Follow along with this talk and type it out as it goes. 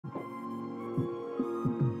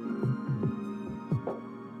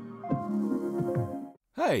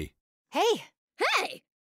Hey, Hey! Hey!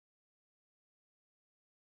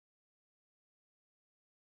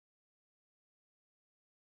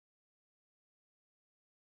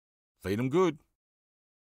 feed 'em good.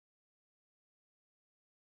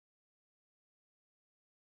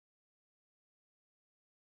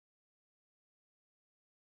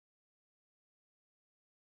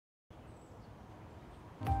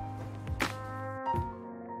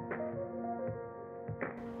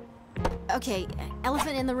 Okay,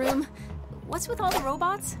 elephant in the room. What's with all the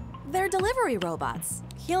robots? They're delivery robots.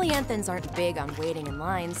 Helianthans aren't big on waiting in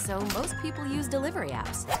lines, so most people use delivery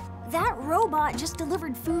apps. That robot just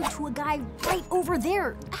delivered food to a guy right over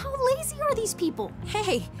there. How lazy are these people?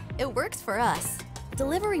 Hey, it works for us.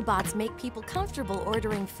 Delivery bots make people comfortable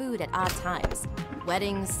ordering food at odd times.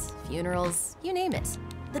 Weddings, funerals, you name it.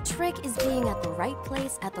 The trick is being at the right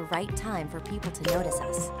place at the right time for people to notice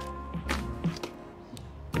us.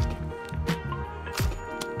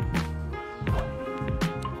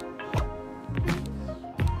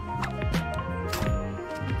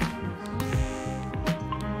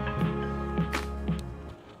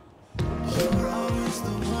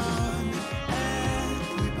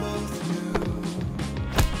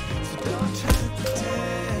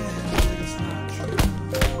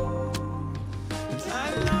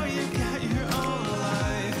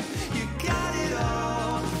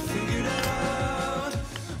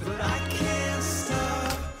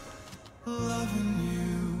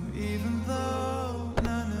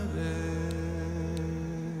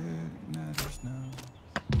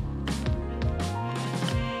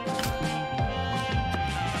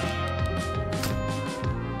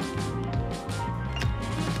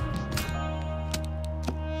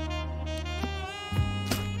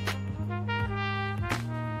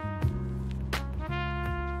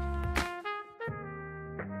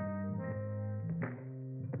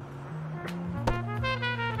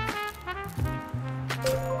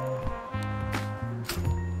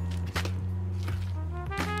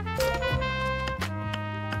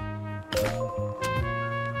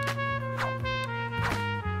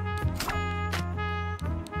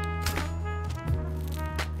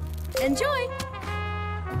 Enjoy!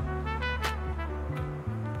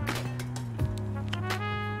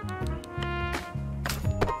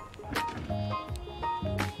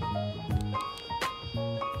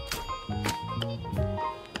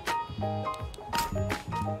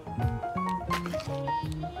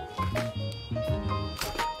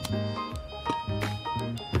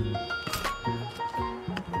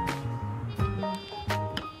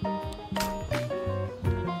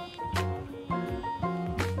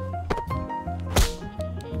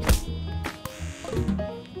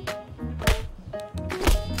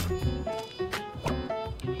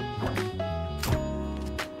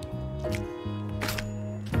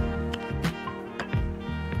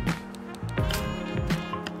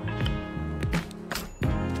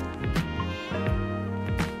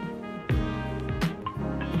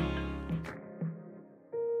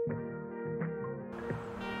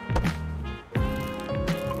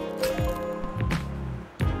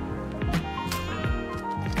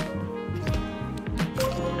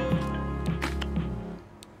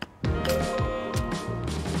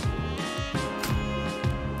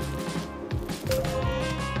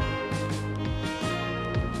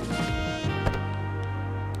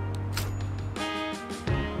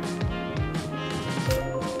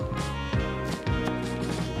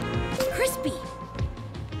 Crispy!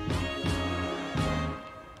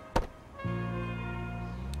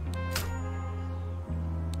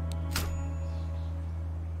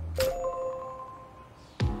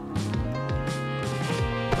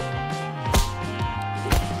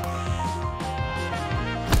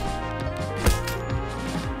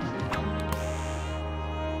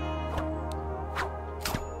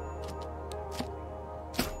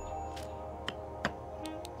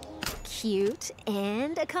 Cute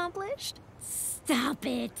and accomplished? Stop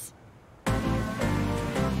it!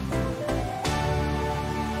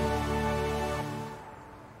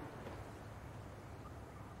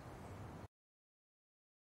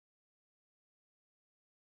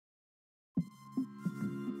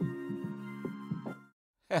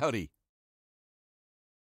 Howdy.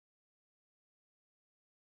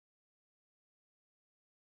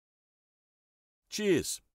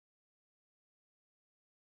 Cheers.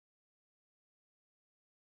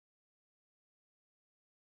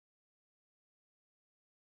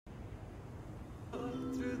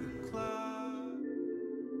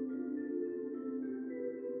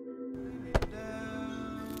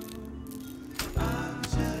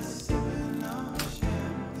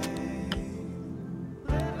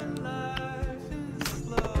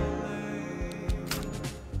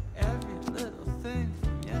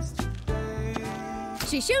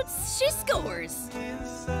 she shoots, she scores.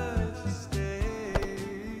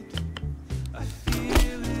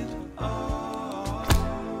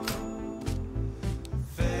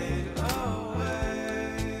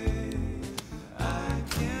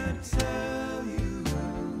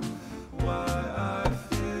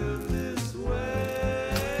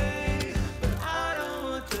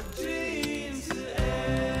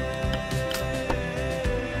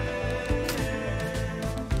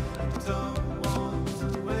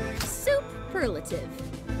 Superlative.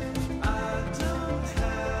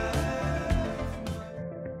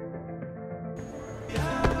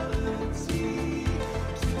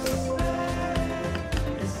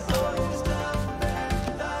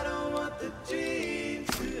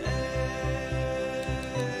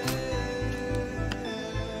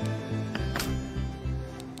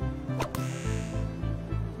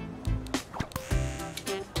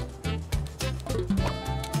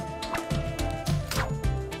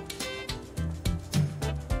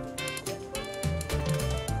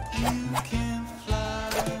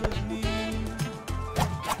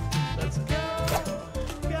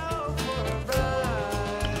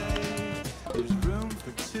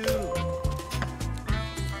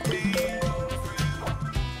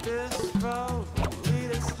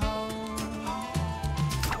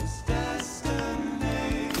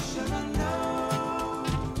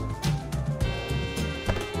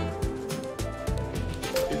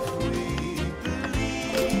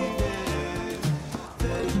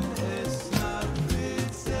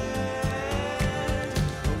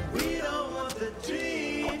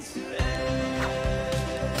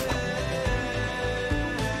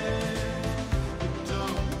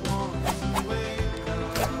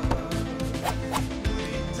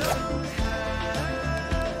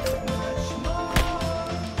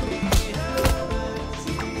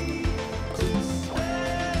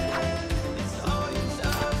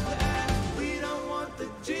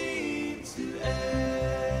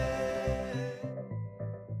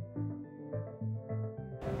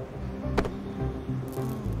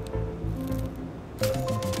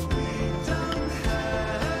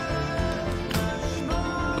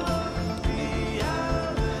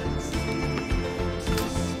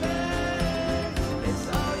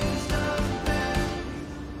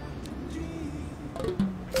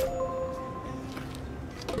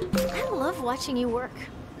 I love watching you work.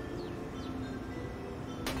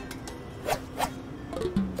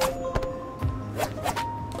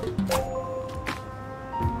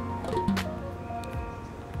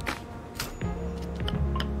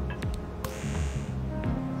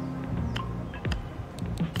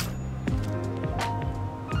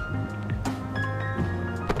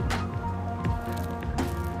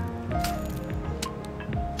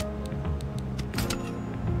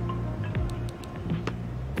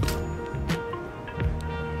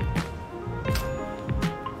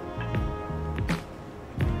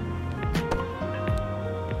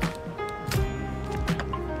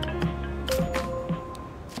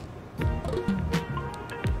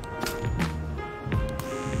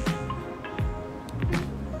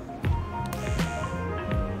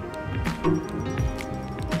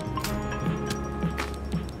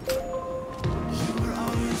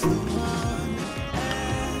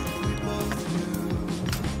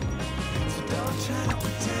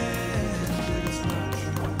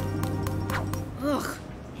 Ugh.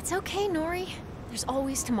 It's okay, Nori. There's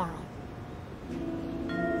always tomorrow.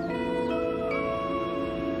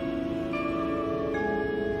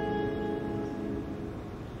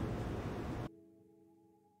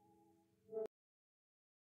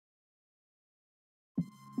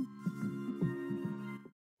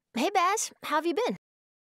 Hey, Baz. How have you been?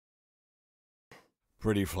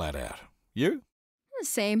 Pretty flat out. You?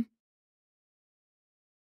 Same.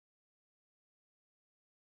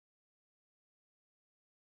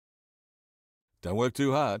 Don't work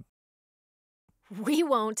too hard. We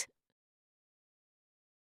won't.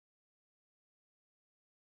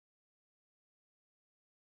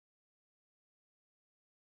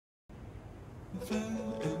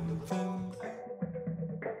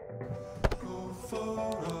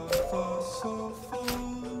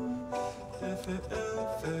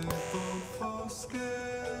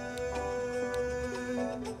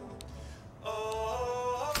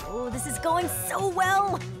 Oh, this is going so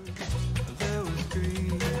well.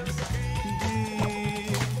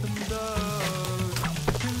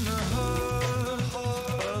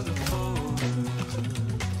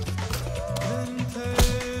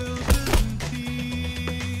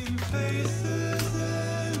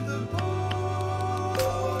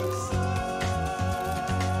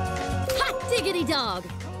 Hot diggity dog!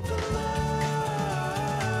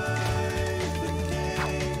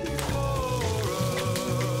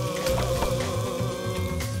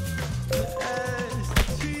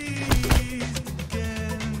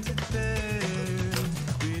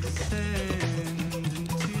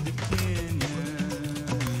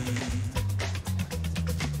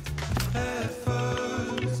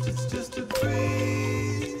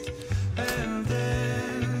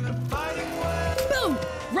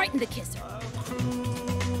 the kisser.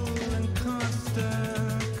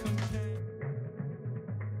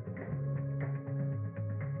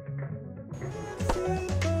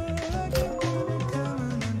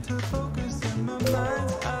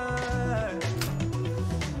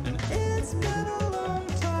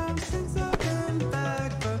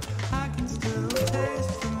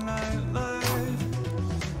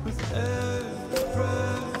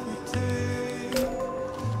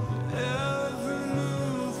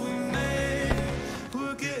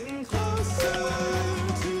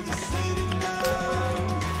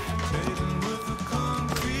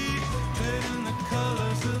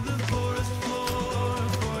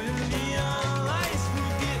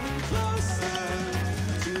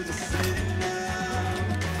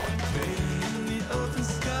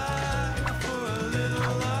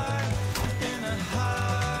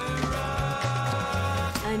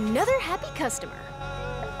 Another happy customer.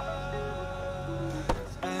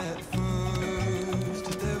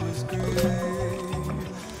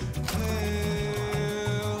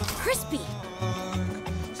 Crispy.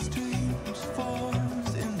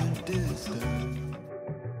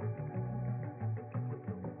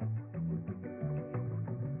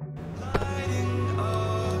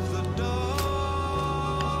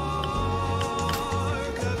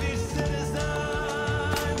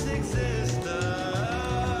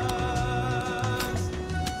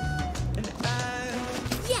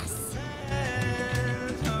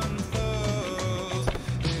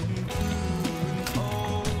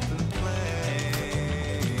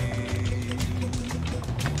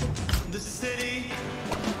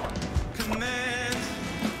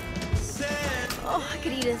 Oh, I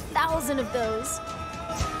could eat 1,000 of those.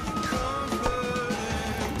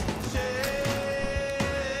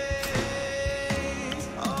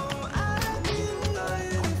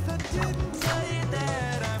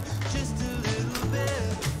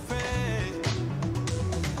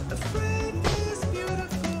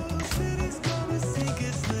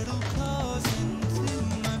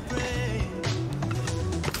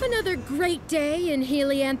 Another great day in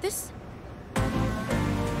Helianthus.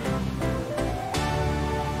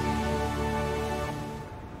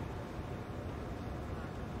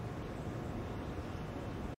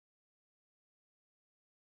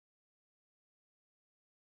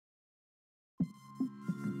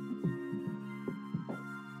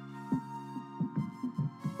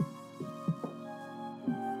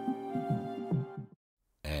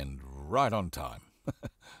 And right on time.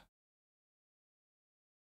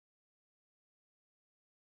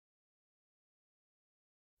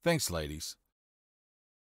 Thanks, ladies.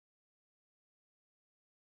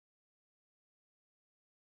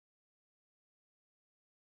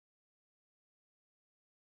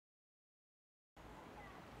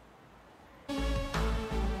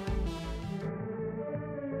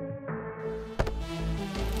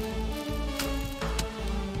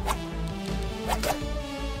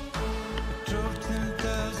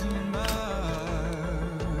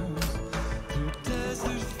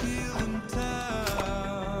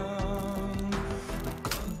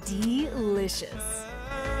 Delicious.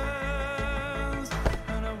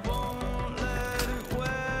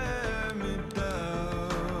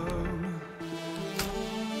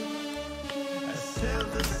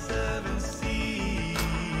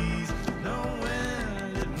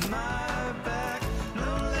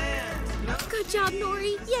 Good job,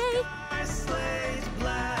 Nori. Yay!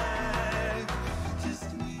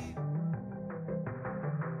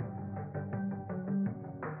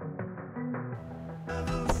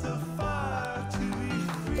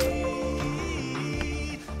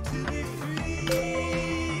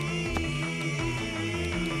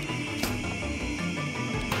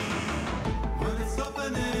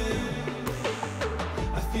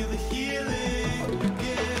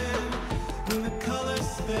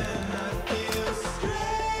 Then I feel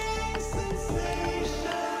strange.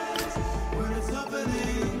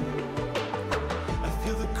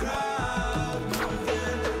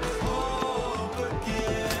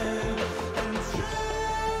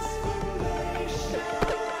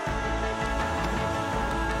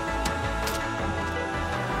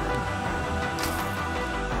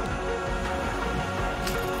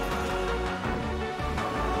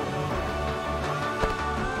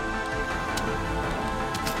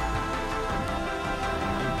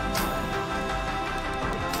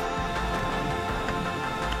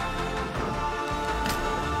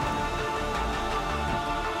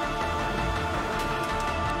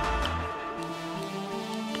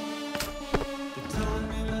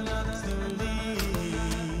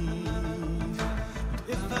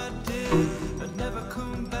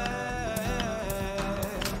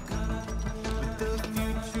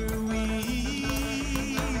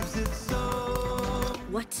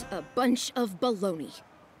 bunch of baloney.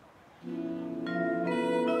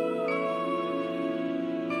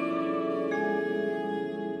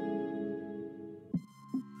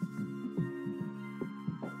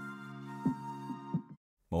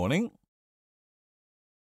 Morning.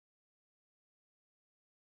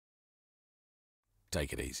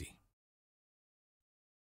 Take it easy.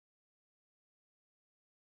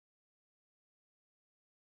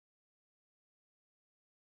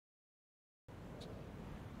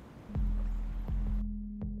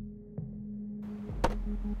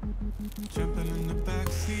 Jumping in the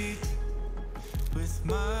backseat with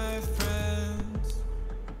my friends.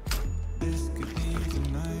 This could be the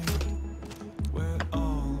night where it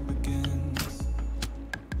all begins.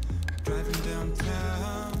 Driving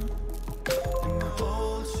downtown in my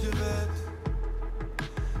old Chevette,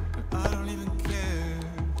 but I don't even care.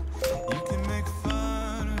 You can make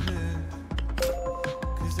fun of it,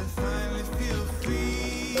 'cause I finally feel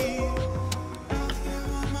free. Out here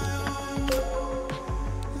on my own,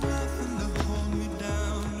 nothing to hold me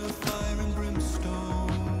down, no fire and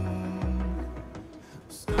brimstone.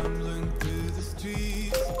 Stumbling through the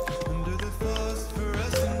streets under the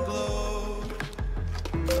phosphorescent glow.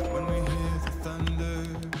 When we hear the thunder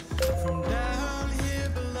from down here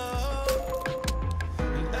below,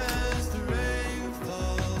 and as the rain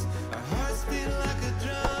falls, our hearts beat like a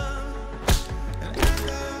drum, and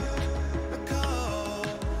echo a call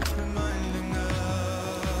reminding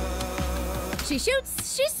us She shoots,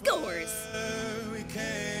 she scores. where we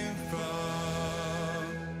came from.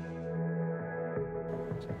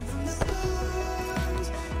 From the stars,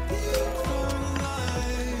 viewed from the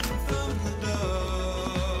light, from the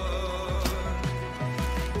dark.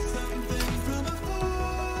 Something from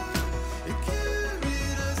afar, it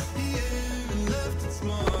carried us here and left its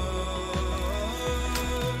mark.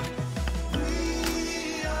 We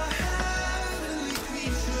are heavenly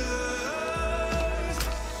creatures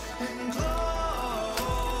and glorious.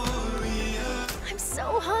 I'm so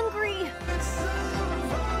hungry.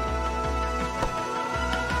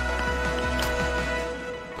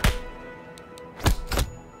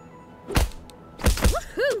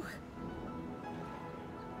 Woohoo!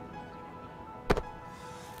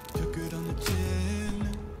 Took it on the chin,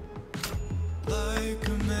 like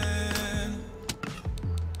a man.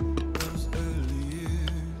 Those early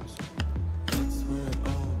years, that's where it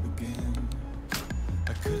all began.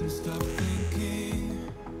 I couldn't stop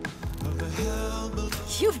thinking of the hell below,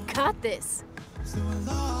 You've got this. so I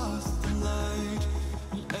lost the light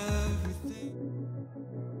in everything.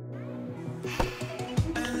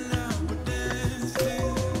 And now we're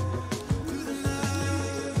dancing through the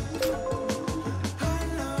night. I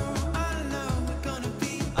know we're gonna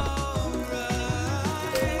be alright.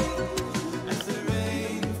 As the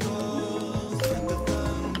rain falls and the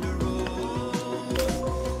thunder rolls,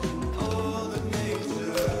 all of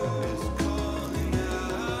nature is calling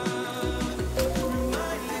out,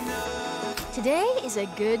 reminding us, Today is a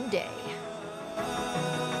good day.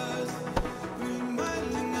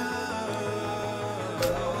 reminding us.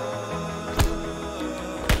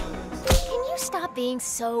 Can you stop being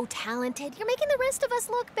so talented? You're making the rest of us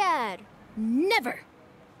look bad. Never.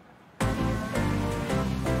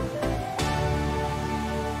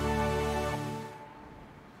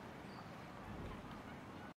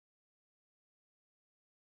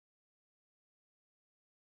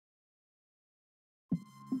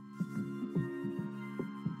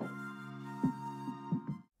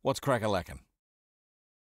 What's crack-a-lackin'?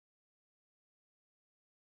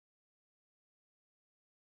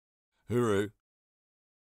 Hooroo.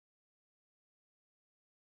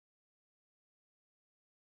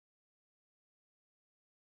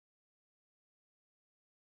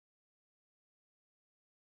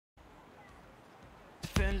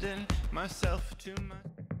 Defending myself too much.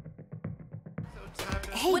 So tired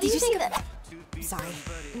of Hey, did you see the... to be Sorry.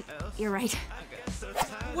 somebody else. You're right. So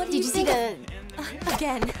tired What did you see the...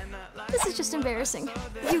 Again. This is just embarrassing.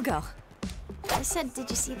 You go. I said, did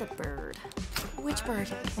you see the bird? Which bird?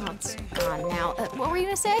 Well, it's gone now. What were you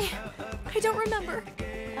gonna say? I don't remember.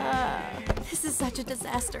 This is such a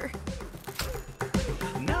disaster.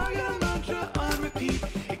 Now I got a mantra on repeat.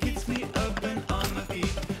 It keeps me up and on my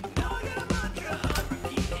feet. Now I got a mantra on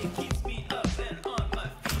repeat. It keeps me up and on my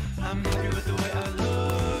feet. I'm happy with the way I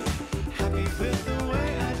look. Happy with the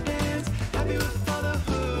way I dance. Happy with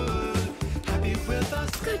fatherhood. Happy with us.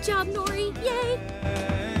 Good job, Nori. Yay!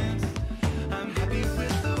 I'm happy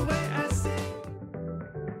with the way I sing.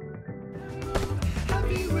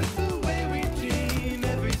 Happy with the way we dream.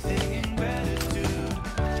 Everything in gratitude.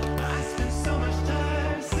 I spent so much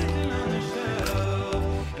time sitting on the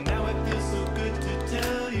shelf, and now it feels so good to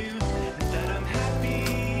tell you that I'm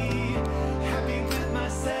happy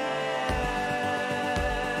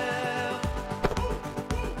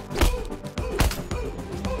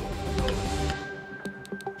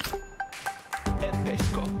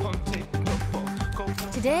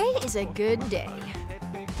Today is a good day.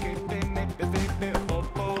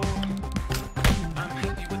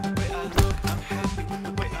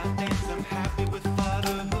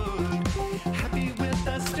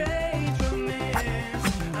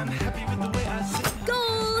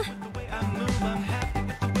 Goal!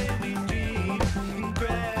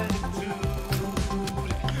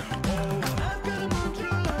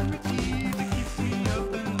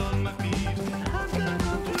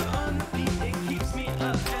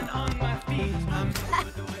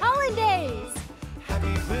 Hollandaise!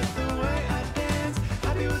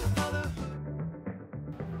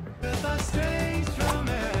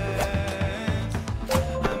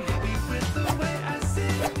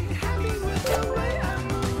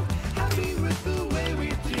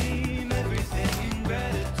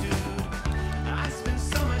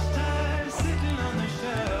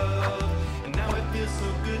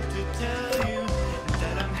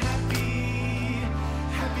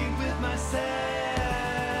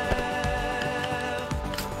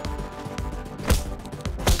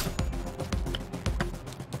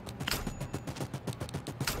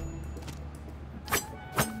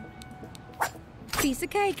 Piece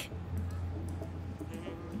of cake.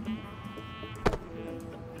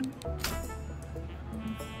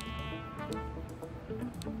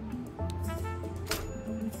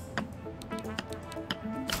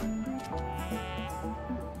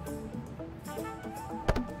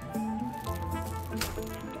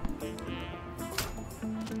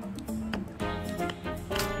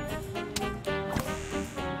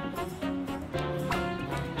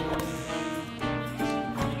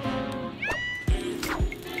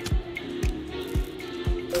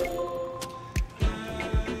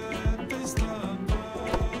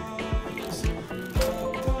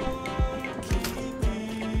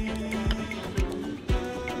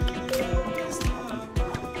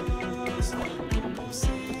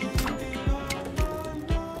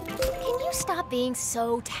 Stop being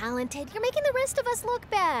so talented. You're making the rest of us look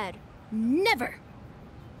bad. Never!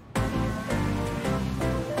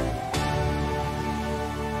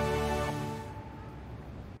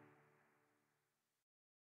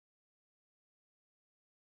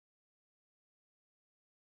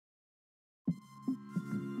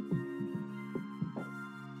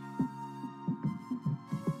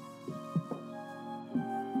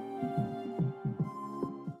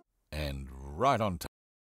 And right on time.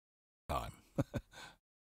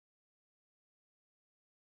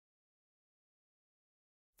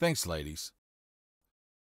 Thanks, ladies.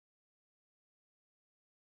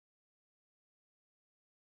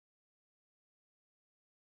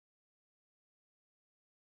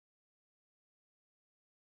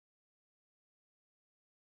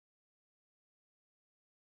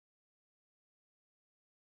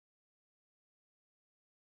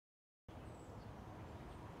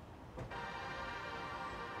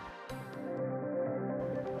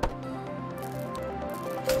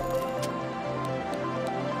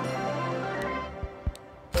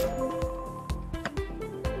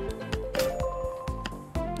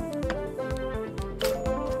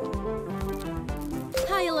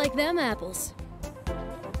 How you like them apples?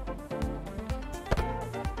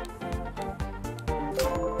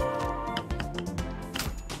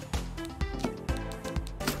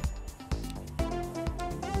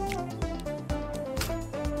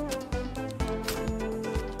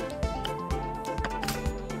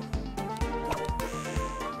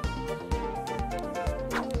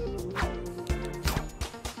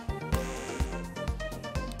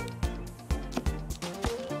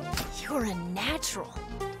 You're a natural.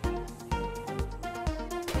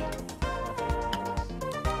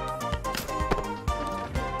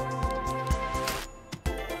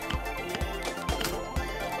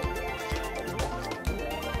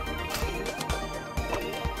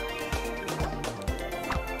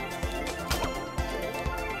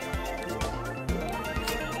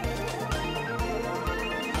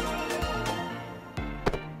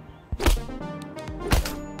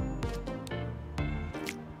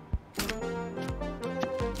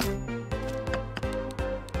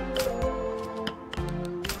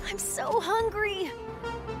 I'm so hungry.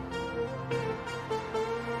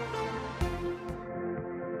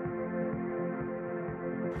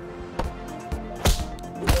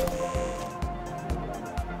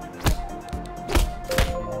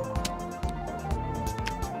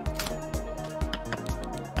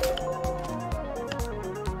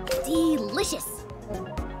 Delicious!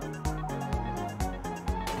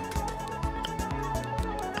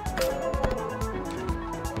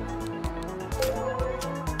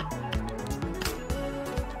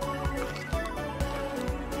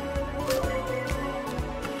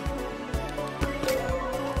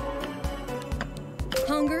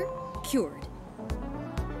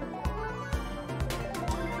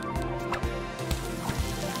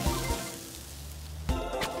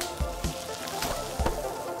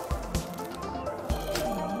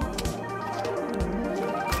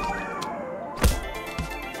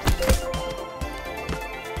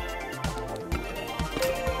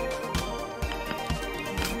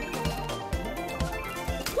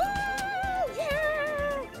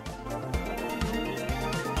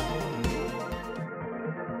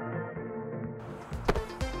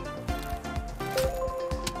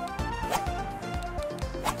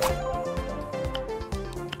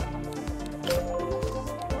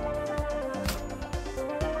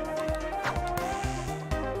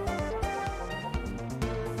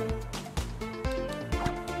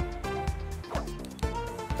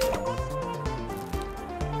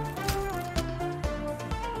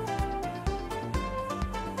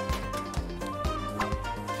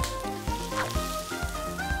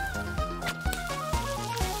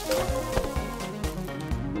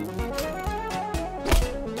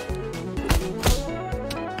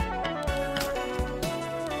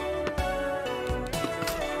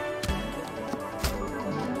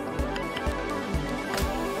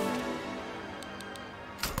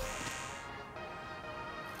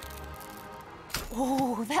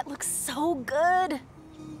 Oh, that looks so good.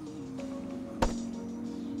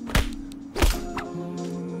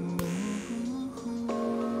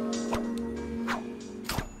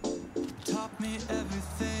 Taught me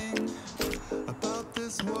everything about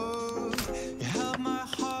this world. You held my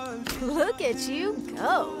heart. Look at you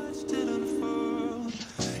go. Watched it unfurl.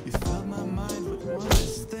 You filled my mind with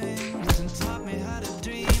wondrous things and taught me how to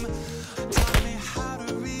dream. Taught me how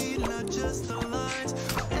to read, not just the lines,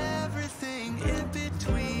 but everything in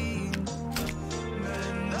between.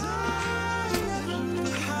 And I,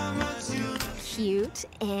 how much you Cute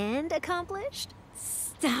and accomplished.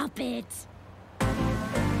 Stop it.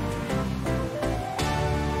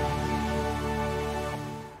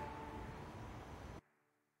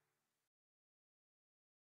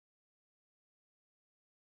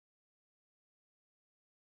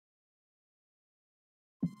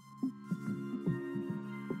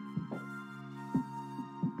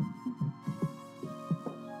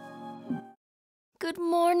 Good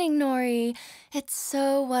morning, Nori. It's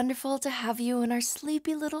so wonderful to have you in our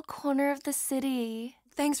sleepy little corner of the city.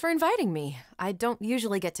 Thanks for inviting me. I don't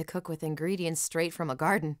usually get to cook with ingredients straight from a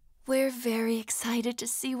garden. We're very excited to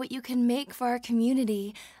see what you can make for our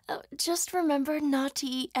community. Just remember not to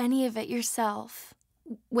eat any of it yourself.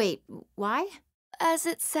 Wait, why? As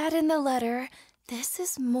it said in the letter, this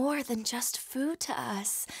is more than just food to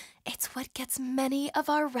us. It's what gets many of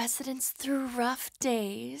our residents through rough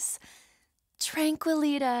days.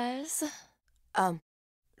 Tranquilitas.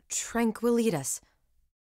 Tranquilitas.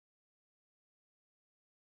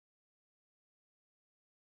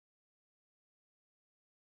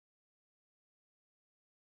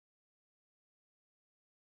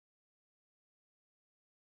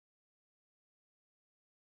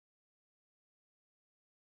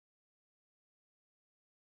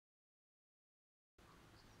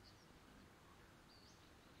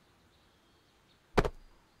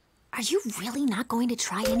 Are you really not going to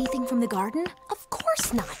try anything from the garden? Of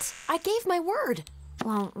course not. I gave my word.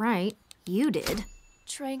 Well, right. You did.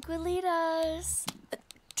 Tranquilitas.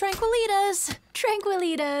 Tranquilitas.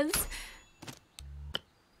 Tranquilitas.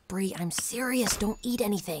 Bree, I'm serious. Don't eat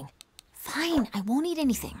anything. Fine, I won't eat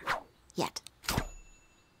anything. Yet.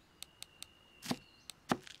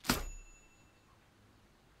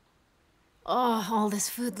 Oh, all this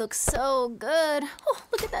food looks so good. Oh,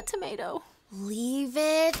 look at that tomato. Leave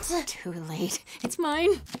it. Too late. It's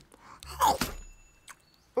mine.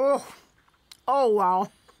 Oh,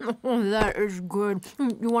 wow. That is good.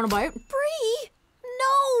 You want to bite? Bree!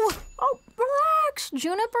 No! Oh, relax.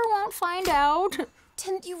 Juniper won't find out.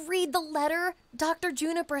 Didn't you read the letter? Dr.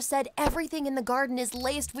 Juniper said everything in the garden is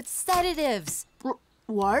laced with sedatives.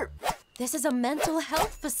 What? This is a mental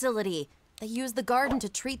health facility. They use the garden to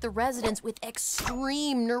treat the residents with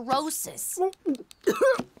extreme neurosis.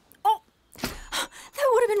 That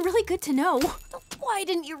would have been really good to know. Why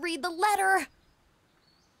didn't you read the letter?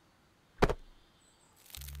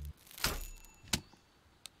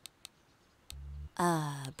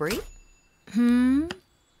 Bree?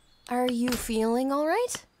 Are you feeling all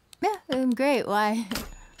right? Yeah, I'm great. Why?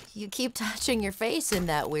 You keep touching your face in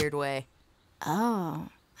that weird way. Oh,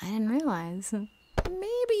 I didn't realize.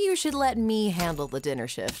 Maybe you should let me handle the dinner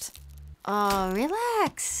shift. Oh,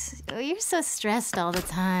 relax. You're so stressed all the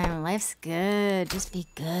time. Life's good. Just be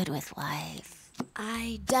good with life.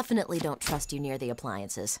 I definitely don't trust you near the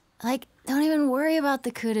appliances. Like, don't even worry about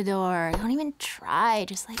the coup de door. Don't even try.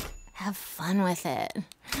 Just, like, have fun with it.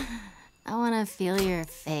 I want to feel your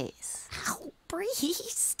face. Ow, Bree,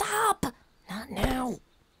 stop! Not now.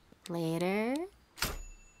 Later.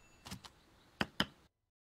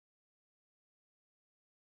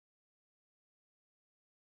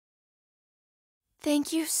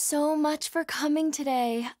 Thank you so much for coming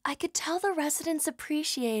today. I could tell the residents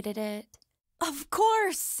appreciated it. Of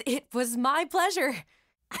course! It was my pleasure.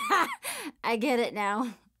 I get it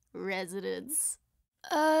now. Residents.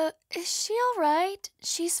 Is she all right?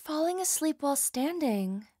 She's falling asleep while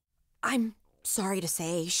standing. I'm sorry to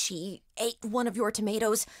say, she ate one of your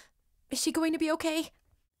tomatoes. Is she going to be okay?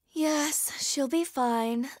 Yes, she'll be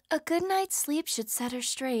fine. A good night's sleep should set her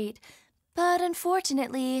straight. But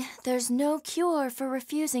unfortunately, there's no cure for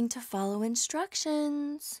refusing to follow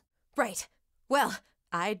instructions. Right. Well,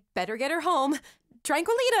 I'd better get her home.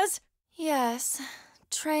 Tranquilitas! Yes,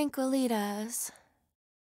 tranquilitas.